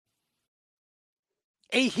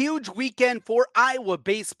A huge weekend for Iowa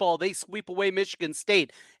baseball. They sweep away Michigan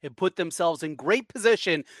State and put themselves in great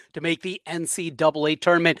position to make the NCAA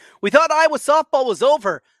tournament. We thought Iowa softball was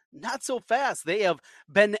over. Not so fast. They have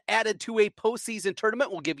been added to a postseason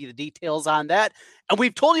tournament. We'll give you the details on that. And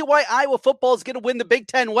we've told you why Iowa football is going to win the Big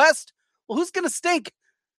Ten West. Well, who's going to stink?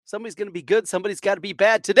 Somebody's going to be good. Somebody's got to be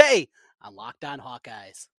bad today on Locked On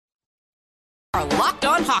Hawkeyes. Are Locked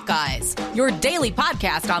On Hawkeyes, your daily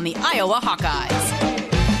podcast on the Iowa Hawkeyes.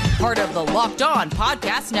 Part of the Locked On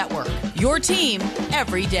Podcast Network, your team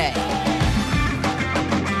every day.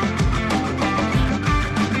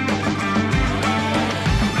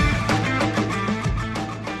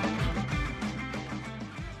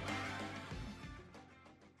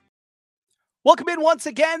 Welcome in once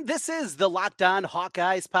again. This is the Locked On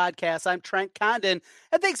Hawkeyes podcast. I'm Trent Condon,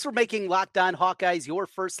 and thanks for making Locked On Hawkeyes your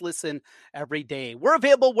first listen every day. We're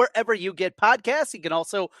available wherever you get podcasts. You can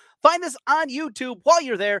also find us on YouTube. While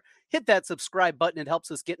you're there, hit that subscribe button. It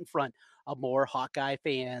helps us get in front of more Hawkeye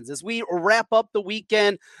fans. As we wrap up the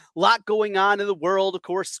weekend, a lot going on in the world. Of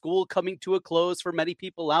course, school coming to a close for many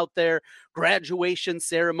people out there. Graduation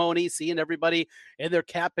ceremony, seeing everybody in their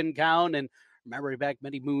cap and gown, and remembering back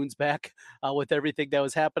many moons back with everything that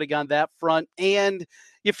was happening on that front. And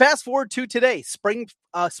you fast forward to today, spring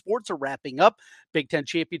sports are wrapping up. Big Ten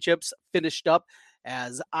championships finished up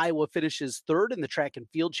as Iowa finishes third in the track and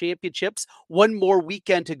field championships. One more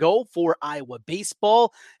weekend to go for Iowa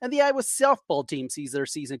baseball, and the Iowa softball team sees their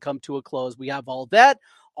season come to a close. We have all that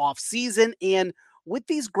off season, and with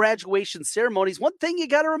these graduation ceremonies, one thing you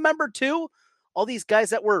got to remember too, all these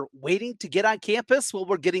guys that were waiting to get on campus, well,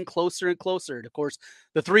 we're getting closer and closer. And of course,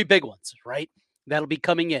 the three big ones, right? That'll be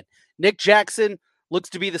coming in. Nick Jackson looks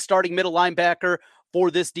to be the starting middle linebacker for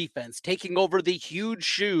this defense, taking over the huge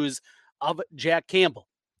shoes of Jack Campbell.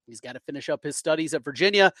 He's got to finish up his studies at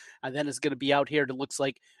Virginia, and then it's going to be out here. And it looks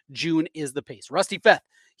like June is the pace. Rusty Feth,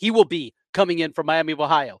 he will be coming in from Miami of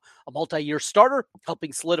Ohio, a multi-year starter,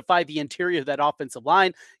 helping solidify the interior of that offensive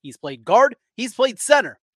line. He's played guard. He's played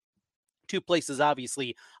center. Two places,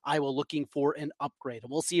 obviously, Iowa looking for an upgrade. And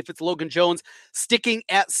we'll see if it's Logan Jones sticking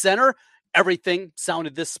at center. Everything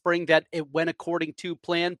sounded this spring that it went according to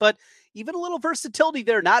plan, but even a little versatility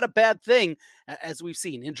there, not a bad thing. As we've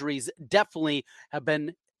seen, injuries definitely have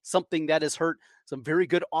been something that has hurt some very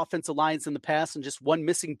good offensive lines in the past, and just one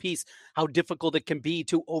missing piece, how difficult it can be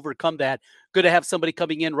to overcome that. Good to have somebody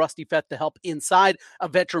coming in, Rusty Feth, to help inside, a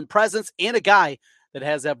veteran presence, and a guy that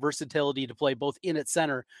has that versatility to play both in at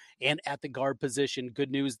center and at the guard position. Good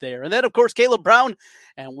news there. And then, of course, Caleb Brown.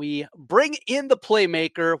 And we bring in the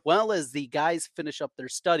playmaker, well, as the guys finish up their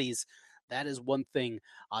studies. That is one thing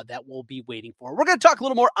that we'll be waiting for. We're going to talk a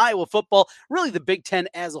little more Iowa football, really the Big Ten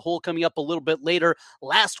as a whole, coming up a little bit later.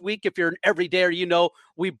 Last week, if you're an everydayer, you know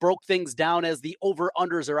we broke things down as the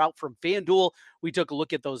over-unders are out from FanDuel. We took a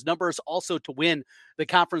look at those numbers also to win the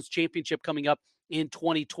conference championship coming up in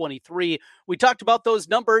 2023. We talked about those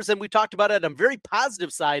numbers, and we talked about it on a very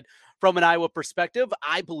positive side from an Iowa perspective.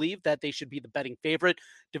 I believe that they should be the betting favorite.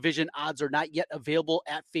 Division odds are not yet available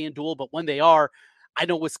at FanDuel, but when they are, I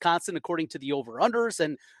know Wisconsin, according to the over-unders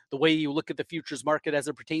and the way you look at the futures market as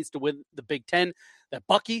it pertains to win the Big Ten, that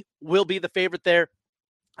Bucky will be the favorite there.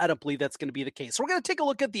 I don't believe that's going to be the case. So we're going to take a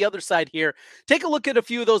look at the other side here. Take a look at a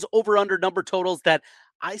few of those over-under number totals that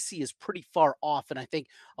I see is pretty far off, and I think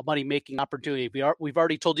a money-making opportunity. We've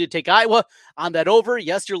already told you to take Iowa on that over.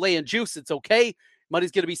 Yes, you're laying juice. It's okay.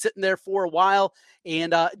 Money's going to be sitting there for a while.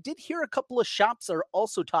 And did hear a couple of shops are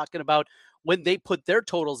also talking about when they put their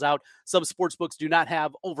totals out. Some sports books do not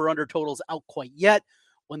have over-under totals out quite yet.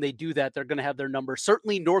 When they do that, they're going to have their number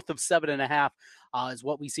certainly north of 7.5 is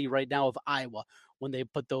what we see right now of Iowa when they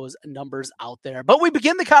put those numbers out there. But we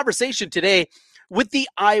begin the conversation today with the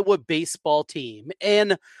Iowa baseball team,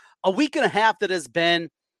 and a week and a half that has been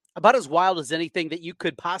about as wild as anything that you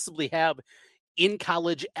could possibly have in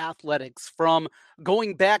college athletics, from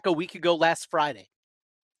going back a week ago last Friday,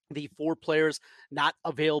 the 4 players not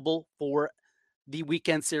available for the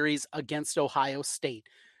weekend series against Ohio State.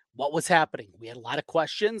 What was happening? We had a lot of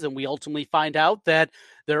questions, and we ultimately find out that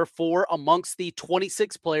there are 4 amongst the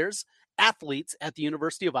 26 players, athletes at the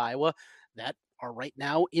University of Iowa that are right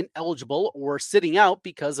now ineligible or sitting out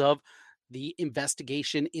because of the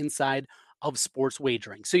investigation inside of sports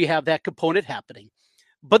wagering. So you have that component happening.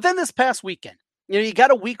 But then this past weekend, you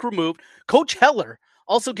got a week removed. Coach Heller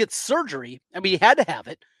also gets surgery. I mean, he had to have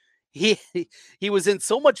it. He was in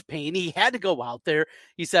so much pain. He had to go out there.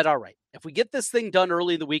 He said, all right, if we get this thing done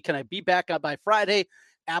early in the week, can I be back on by Friday?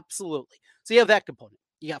 Absolutely. So you have that component.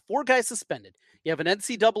 You got 4 guys suspended. You have an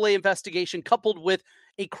NCAA investigation coupled with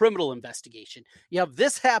a criminal investigation. You have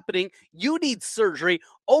this happening. You need surgery.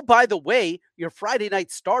 Oh, by the way, your Friday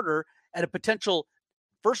night starter at a potential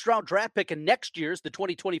first-round draft pick in next year's, the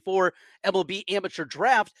 2024 MLB Amateur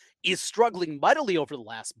Draft, is struggling mightily over the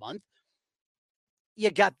last month.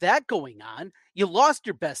 You got that going on. You lost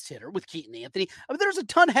your best hitter with Keaton Anthony. I mean, there's a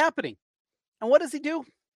ton happening. And what does he do?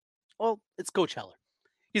 Well, it's Coach Heller.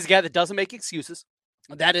 He's a guy that doesn't make excuses.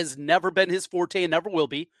 That has never been his forte and never will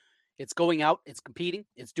be. It's going out, it's competing,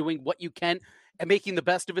 it's doing what you can and making the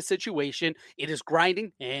best of a situation. It is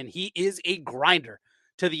grinding, and he is a grinder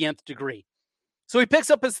to the nth degree. So he picks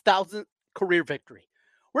up his 1,000th career victory.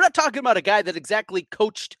 We're not talking about a guy that exactly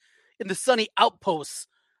coached in the sunny outposts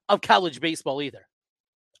of college baseball either.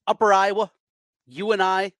 Upper Iowa,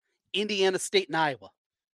 UNI, Indiana State, and Iowa.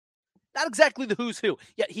 Not exactly the who's who,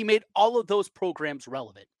 yet he made all of those programs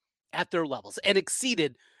relevant at their levels and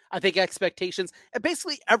exceeded, I think, expectations at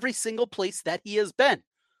basically every single place that he has been.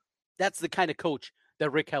 That's the kind of coach that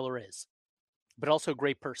Rick Heller is, but also a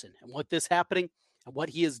great person. And what this happening and what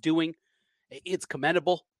he is doing, it's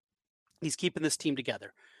commendable. He's keeping this team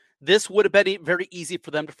together. This would have been very easy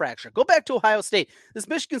for them to fracture. Go back to Ohio State. This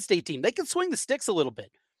Michigan State team, they can swing the sticks a little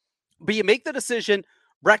bit, but you make the decision,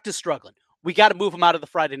 Brecht is struggling. We got to move him out of the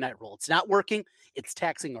Friday night role. It's not working. It's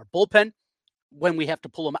taxing our bullpen. When we have to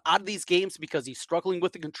pull him out of these games because he's struggling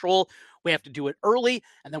with the control, we have to do it early,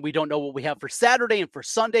 and then we don't know what we have for Saturday and for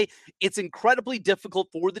Sunday. It's incredibly difficult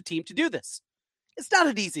for the team to do this. It's not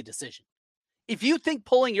an easy decision. If you think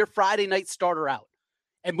pulling your Friday night starter out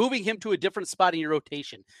and moving him to a different spot in your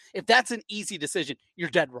rotation, if that's an easy decision, you're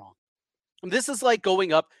dead wrong. And this is like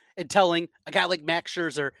going up and telling a guy like Max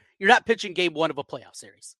Scherzer, you're not pitching game one of a playoff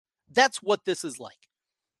series. That's what this is like.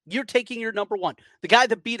 You're taking your number one, the guy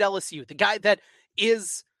that beat LSU, the guy that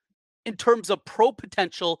is, in terms of pro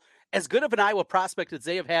potential, as good of an Iowa prospect as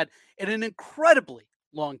they have had in an incredibly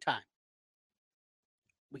long time.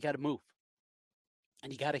 We got to move.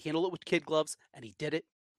 And you got to handle it with kid gloves, and he did it.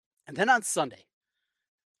 And then on Sunday,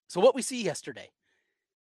 so what we see yesterday,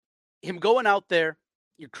 him going out there,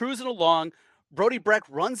 you're cruising along, Brody Brecht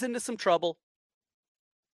runs into some trouble,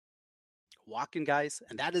 walking guys,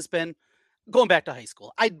 and that has been going back to high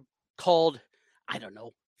school. I called,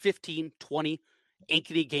 15, 20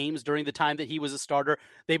 Ankeny games during the time that he was a starter.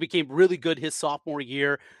 They became really good his sophomore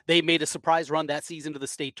year. They made a surprise run that season to the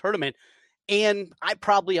state tournament. And I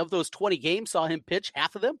probably, of those 20 games, saw him pitch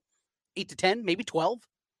half of them, 8 to 10, maybe 12.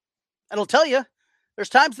 And I'll tell you, there's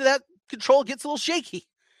times that control gets a little shaky.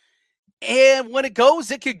 And when it goes,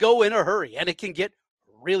 it could go in a hurry, and it can get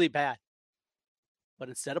really bad. But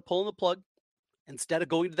instead of pulling the plug, instead of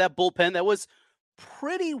going to that bullpen that was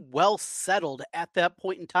pretty well settled at that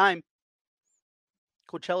point in time,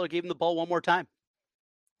 Coach Heller gave him the ball one more time.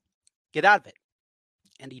 Get out of it.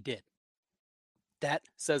 And he did. That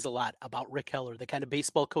says a lot about Rick Heller, the kind of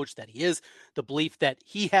baseball coach that he is, the belief that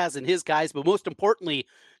he has in his guys, but most importantly,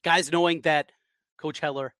 guys knowing that Coach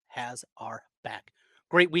Heller has our back.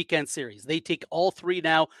 Great weekend series. They take all three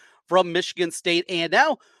now from Michigan State and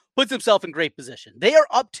now puts himself in great position. They are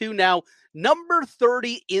up to now number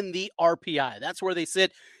 30 in the RPI. That's where they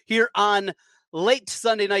sit here on late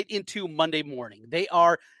Sunday night into Monday morning. They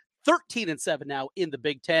are 13-7 now in the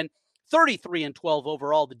Big Ten, 33-12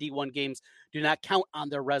 overall. The D1 games do not count on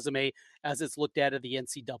their resume as it's looked at the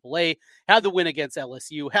NCAA. Had the win against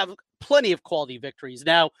LSU, have plenty of quality victories.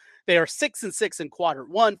 Now they are 6-6 in quadrant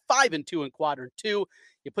one, 5-2 in quadrant two.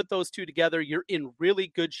 You put those two together, you're in really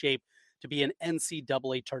good shape to be an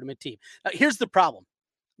NCAA tournament team. Now, here's the problem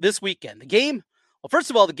this weekend. The game, well,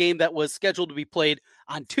 first of all, the game that was scheduled to be played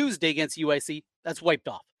on Tuesday against UIC, that's wiped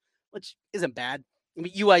off, which isn't bad. I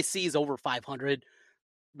mean, UIC is over 500.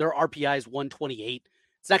 Their RPI is 128.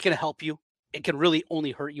 It's not going to help you. It can really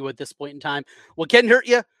only hurt you at this point in time. What can hurt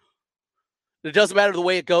you? It doesn't matter the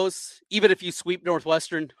way it goes. Even if you sweep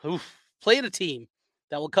Northwestern, playing a team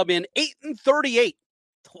that will come in 8-38,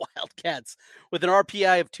 the Wildcats, with an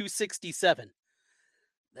RPI of 267.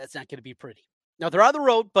 That's not going to be pretty. Now, they're on the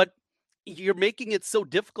road, but you're making it so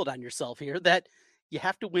difficult on yourself here that you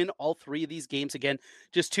have to win all three of these games again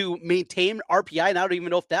just to maintain RPI, and I don't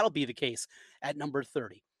even know if that'll be the case at number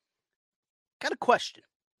 30. Got a question.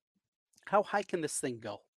 How high can this thing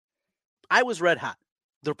go? Iowa's red hot.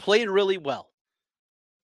 They're playing really well.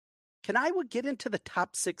 Can Iowa get into the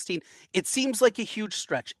top 16? It seems like a huge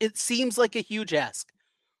stretch. It seems like a huge ask.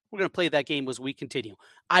 We're going to play that game as we continue.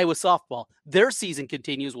 Iowa softball, their season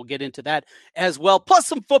continues. We'll get into that as well. Plus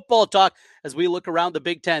some football talk as we look around the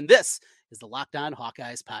Big Ten. This is the Locked On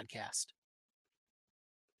Hawkeyes podcast.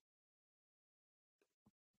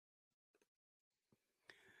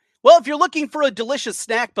 Well, if you're looking for a delicious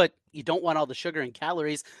snack, but you don't want all the sugar and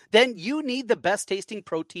calories, then you need the best tasting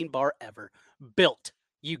protein bar ever. Built.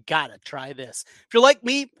 You gotta try this. If you're like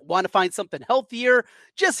me, want to find something healthier,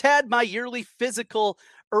 just had my yearly physical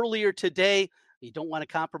earlier today. You don't want to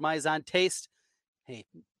compromise on taste. Hey,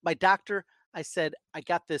 my doctor, I said, I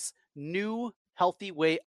got this new healthy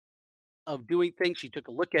way of doing things. She took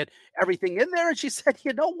a look at everything in there and she said,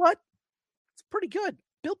 you know what? It's pretty good.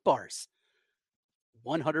 Built bars.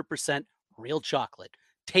 100% real chocolate.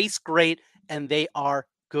 Tastes great, and they are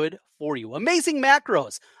good for you. Amazing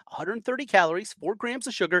macros, 130 calories, 4 grams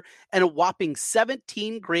of sugar, and a whopping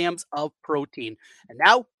 17 grams of protein. And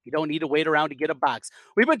now you don't need to wait around to get a box.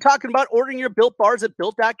 We've been talking about ordering your Built bars at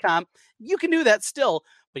Built.com. You can do that still,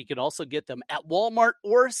 but you can also get them at Walmart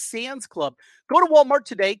or Sam's Club. Go to Walmart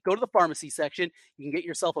today, go to the pharmacy section. You can get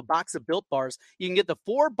yourself a box of Built bars. You can get the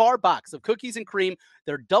 4-bar box of cookies and cream,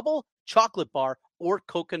 their double chocolate bar, or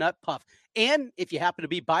coconut puff. And if you happen to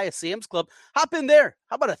be by a Sam's Club, hop in there.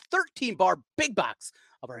 How about a 13-bar big box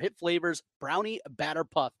of our hit flavors, brownie, batter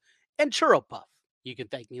puff, and churro puff? You can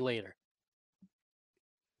thank me later.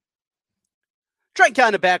 Trent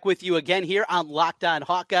Conda back with you again here on Locked On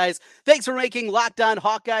Hawkeyes. Thanks for making Locked On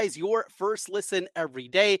Hawkeyes your first listen every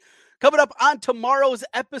day. Coming up on tomorrow's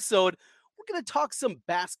episode, we're going to talk some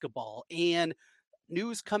basketball and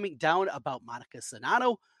news coming down about Monica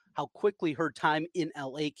Czinano, how quickly her time in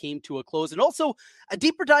LA came to a close, and also a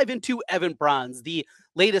deeper dive into Evan Bronze, the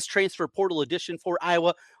latest transfer portal addition for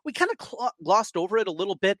Iowa. We kind of glossed over it a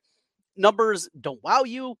little bit. Numbers don't wow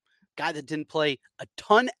you. Guy that didn't play a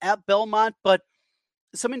ton at Belmont, but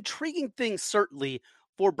some intriguing things certainly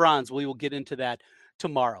for Bronze. We will get into that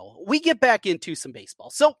tomorrow. We get back into some baseball.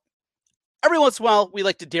 So every once in a while, we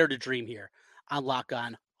like to dare to dream here on Lock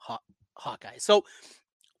On Hawkeye. So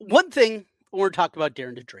one thing when we're talking about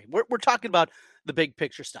daring to dream, we're talking about the big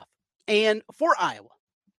picture stuff. And for Iowa,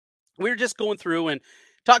 we're just going through and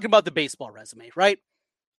talking about the baseball resume, right?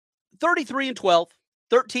 33-12,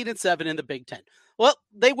 13-7 in the Big Ten. Well,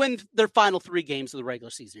 they win their final 3 games of the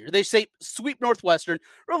regular season here. They say sweep Northwestern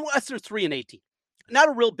 3-18. Not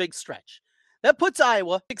a real big stretch. That puts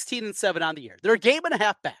Iowa 16-7 on the year. They're a game and a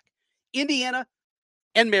half back. Indiana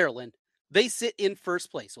and Maryland, they sit in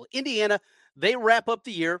first place. Well, Indiana, they wrap up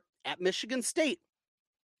the year at Michigan State.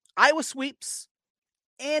 Iowa sweeps,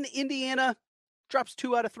 and Indiana drops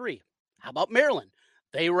 2 out of 3. How about Maryland?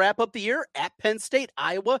 They wrap up the year at Penn State.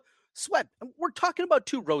 Iowa swept. We're talking about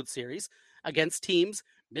 2 road series against teams.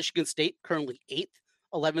 Michigan State currently 8th,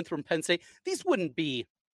 11th from Penn State. These wouldn't be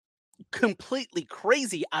completely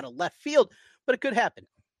crazy out of left field, but it could happen.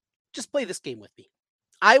 Just play this game with me.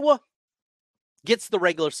 Iowa gets the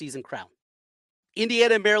regular season crown.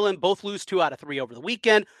 Indiana and Maryland both lose 2 out of 3 over the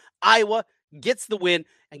weekend. Iowa gets the win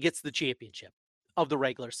and gets the championship of the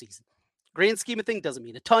regular season. Grand scheme of things doesn't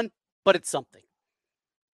mean a ton, but it's something.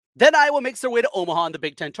 Then Iowa makes their way to Omaha in the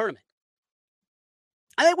Big Ten tournament.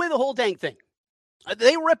 And they win the whole dang thing.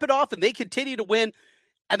 They rip it off and they continue to win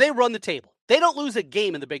and they run the table. They don't lose a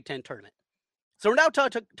game in the Big Ten tournament. So we're now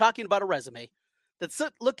talking about a resume that's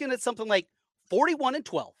looking at something like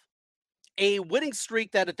 41-12. A winning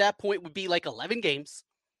streak that at that point would be like 11 games.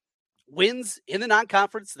 Wins in the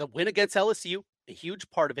non-conference, the win against LSU, a huge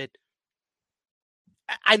part of it.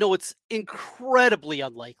 I know it's incredibly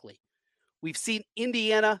unlikely. We've seen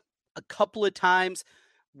Indiana a couple of times.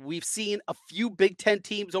 We've seen a few Big Ten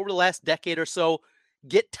teams over the last decade or so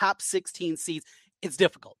get top 16 seeds. It's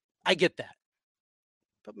difficult. I get that.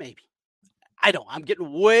 But maybe. I know I'm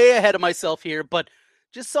getting way ahead of myself here, but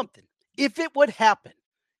just something. If it would happen,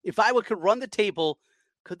 if Iowa could run the table,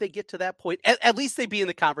 could they get to that point? At least they'd be in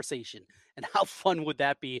the conversation. And how fun would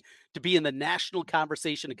that be to be in the national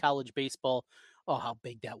conversation of college baseball? Oh, how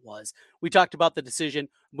big that was. We talked about the decision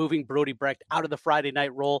moving Brody Brecht out of the Friday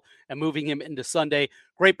night role and moving him into Sunday.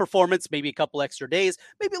 Great performance, maybe a couple extra days,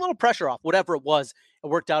 maybe a little pressure off, whatever it was. It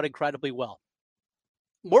worked out incredibly well.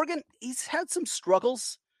 Morgan, he's had some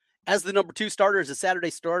struggles as the number 2 starter, as a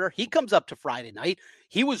Saturday starter. He comes up to Friday night.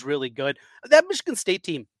 He was really good. That Michigan State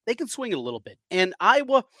team, they can swing it a little bit. And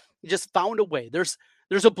Iowa just found a way. There's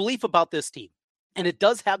a belief about this team. And it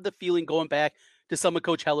does have the feeling going back to some of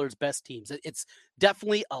Coach Heller's best teams. It's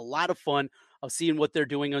definitely a lot of fun of seeing what they're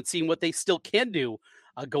doing and seeing what they still can do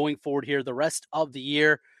going forward here the rest of the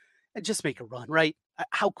year and just make a run, right?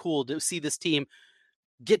 How cool to see this team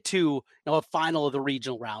get to a final of the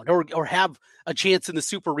regional round or have a chance in the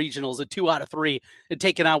super regionals at 2 out of 3 and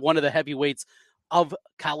taking on one of the heavyweights of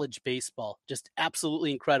college baseball. Just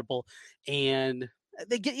absolutely incredible. And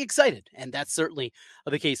they get you excited. And that's certainly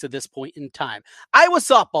the case at this point in time. Iowa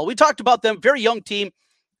softball, we talked about them, very young team,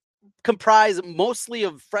 comprised mostly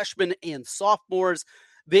of freshmen and sophomores.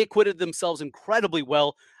 They acquitted themselves incredibly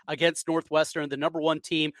well against Northwestern, the number one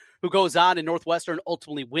team who goes on, and Northwestern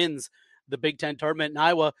ultimately wins the Big Ten tournament. And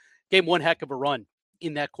Iowa gave one heck of a run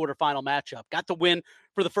in that quarterfinal matchup. Got the win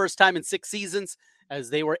for the first time in 6 seasons as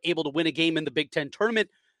they were able to win a game in the Big Ten tournament.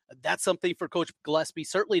 That's something for Coach Gillespie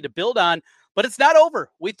certainly to build on, but it's not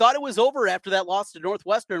over. We thought it was over after that loss to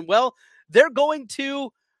Northwestern. Well, they're going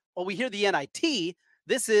to, we hear the NIT.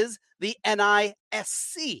 This is the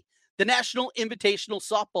NISC, the National Invitational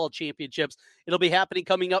Softball Championships. It'll be happening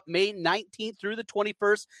coming up May 19th through the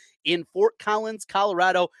 21st in Fort Collins,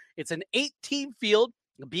 Colorado. It's an 8-team field.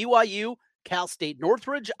 BYU, Cal State,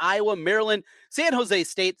 Northridge, Iowa, Maryland, San Jose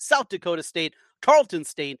State, South Dakota State, Tarleton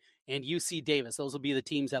State, and UC Davis. Those will be the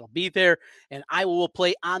teams that'll be there. And Iowa will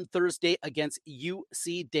play on Thursday against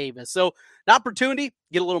UC Davis. So an opportunity,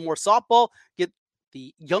 get a little more softball, get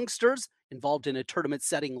the youngsters involved in a tournament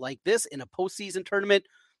setting like this, in a postseason tournament,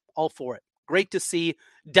 all for it. Great to see.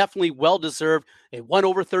 Definitely well-deserved. They won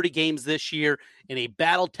over 30 games this year in a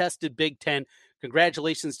battle-tested Big Ten.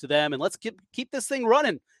 Congratulations to them. And let's keep this thing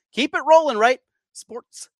running. Keep it rolling, right?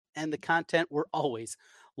 Sports and the content, we're always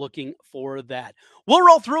looking for that. We'll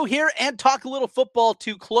roll through here and talk a little football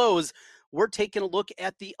to close. We're taking a look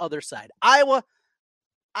at the other side. Iowa,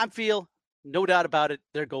 I feel, no doubt about it,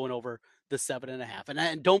 they're going over the 7.5.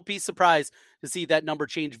 And don't be surprised to see that number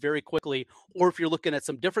change very quickly. Or if you're looking at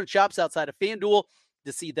some different shops outside of FanDuel,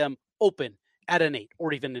 to see them open at an 8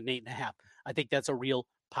 or even an 8.5. I think that's a real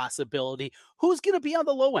possibility. Who's going to be on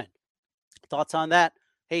the low end? Thoughts on that?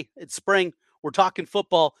 Hey, it's spring. We're talking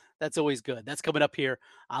football. That's always good. That's coming up here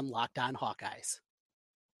on Locked On Hawkeyes.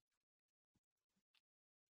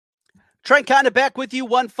 Trent Condon back with you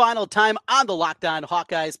one final time on the Locked On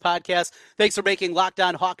Hawkeyes podcast. Thanks for making Locked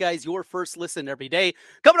On Hawkeyes your first listen every day.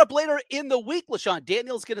 Coming up later in the week, LaShawn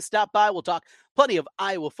Daniels going to stop by. We'll talk plenty of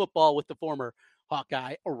Iowa football with the former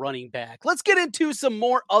Hawkeye running back. Let's get into some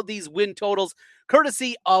more of these win totals,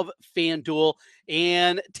 courtesy of FanDuel,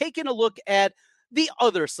 and taking a look at the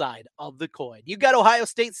other side of the coin. You got Ohio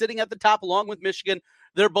State sitting at the top along with Michigan.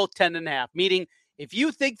 They're both 10.5, meaning if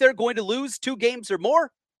you think they're going to lose 2 games or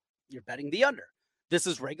more, you're betting the under. This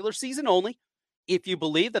is regular season only. If you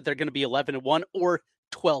believe that they're going to be 11-1 or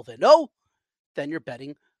 12-0, then you're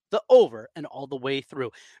betting the over and all the way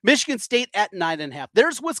through. Michigan State at 9.5.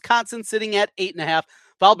 There's Wisconsin sitting at 8.5,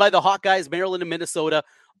 followed by the Hawkeyes, Maryland, and Minnesota,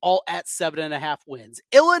 all at 7.5 wins.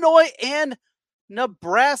 Illinois and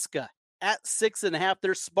Nebraska at 6.5.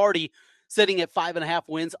 There's Sparty sitting at 5.5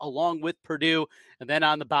 wins along with Purdue. And then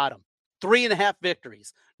on the bottom, 3.5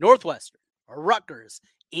 victories. Northwestern, Rutgers,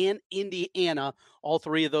 and Indiana. All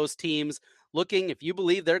 3 of those teams looking, if you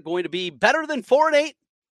believe they're going to be better than 4-8,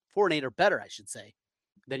 4-8 or better, I should say,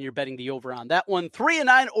 then you're betting the over on that one.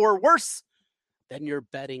 3-9 or worse, then you're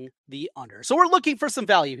betting the under. So we're looking for some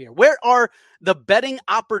value here. Where are the betting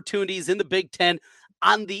opportunities in the Big Ten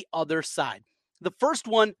on the other side? The first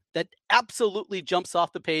one that absolutely jumps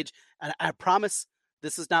off the page, and I promise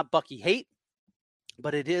this is not Bucky hate,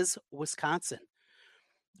 but it is Wisconsin.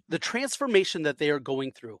 The transformation that they are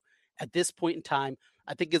going through at this point in time,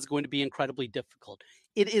 I think is going to be incredibly difficult.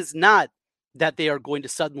 It is not that they are going to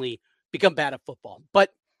suddenly become bad at football,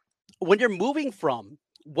 but when you're moving from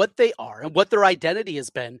what they are and what their identity has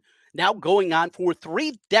been, now going on for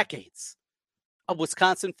 3 decades of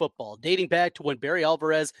Wisconsin football, dating back to when Barry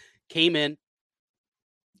Alvarez came in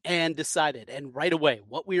and decided, and right away,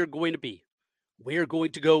 what we are going to be. We are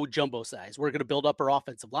going to go jumbo size. We're going to build up our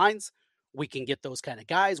offensive lines. We can get those kind of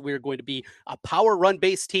guys. We're going to be a power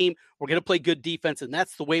run-based team. We're going to play good defense, and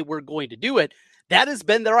that's the way we're going to do it. That has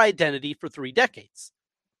been their identity for 3 decades.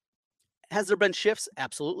 Has there been shifts?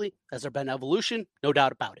 Absolutely. Has there been evolution? No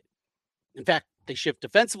doubt about it. In fact, they shift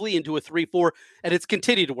defensively into a 3-4, and it's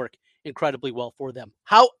continued to work incredibly well for them.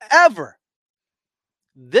 However,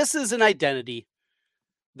 this is an identity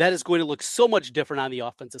that is going to look so much different on the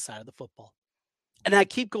offensive side of the football. And I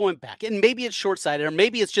keep going back, and maybe it's short-sighted, or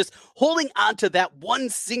maybe it's just holding on to that one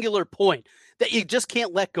singular point that you just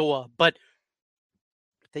can't let go of. But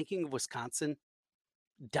thinking of Wisconsin,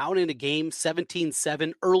 down in a game,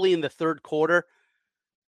 17-7, early in the third quarter,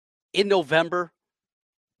 in November,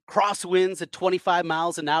 crosswinds at 25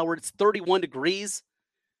 miles an hour, it's 31 degrees,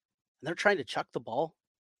 and they're trying to chuck the ball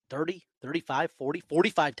 30, 35, 40,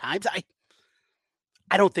 45 times.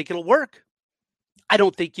 I don't think it'll work. I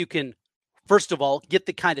don't think you can, first of all, get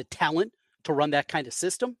the kind of talent to run that kind of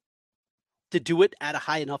system, to do it at a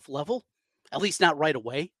high enough level, at least not right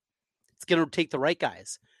away. It's going to take the right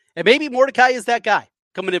guys. And maybe Mordecai is that guy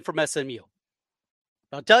coming in from SMU.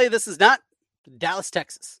 I'll tell you, this is not Dallas,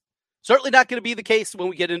 Texas. Certainly not going to be the case when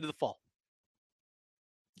we get into the fall.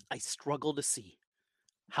 I struggle to see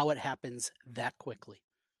how it happens that quickly.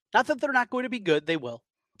 Not that they're not going to be good, they will.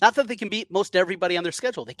 Not that they can beat most everybody on their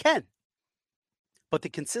schedule, they can. But the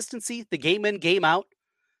consistency, the game in, game out,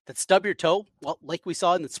 that stub your toe, well, like we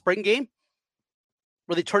saw in the spring game,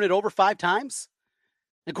 where they turn it over 5 times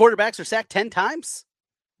and quarterbacks are sacked 10 times,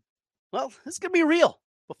 well, this is going to be real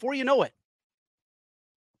before you know it.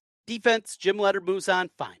 Defense, Jim Leonhard moves on,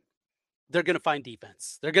 fine. They're going to find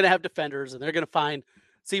defense. They're going to have defenders, and they're going to find,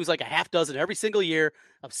 seems like a half dozen every single year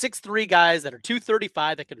of 6'3" guys that are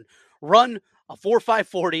 235 that can run a 4.5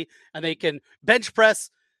 40, and they can bench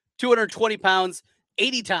press 220 pounds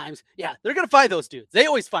 80 times. Yeah, they're going to find those dudes. They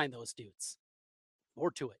always find those dudes.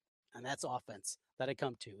 More to it, and that's offense that I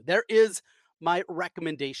come to. There is my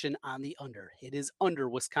recommendation on the under. It is under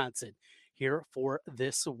Wisconsin here for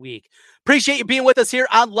this week. Appreciate you being with us here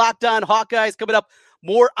on Locked On Hawkeyes. Coming up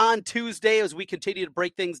more on Tuesday as we continue to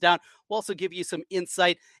break things down. We'll also give you some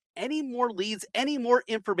insight, any more leads, any more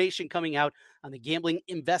information coming out on the gambling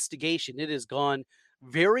investigation. It has gone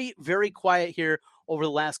very, very quiet here over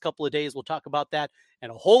the last couple of days. We'll talk about that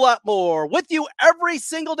and a whole lot more with you every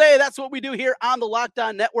single day. That's what we do here on the Locked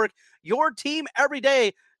On Network, your team every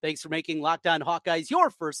day. Thanks for making Locked On Hawkeyes your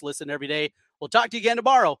first listen every day. We'll talk to you again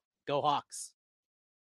tomorrow. Go Hawks.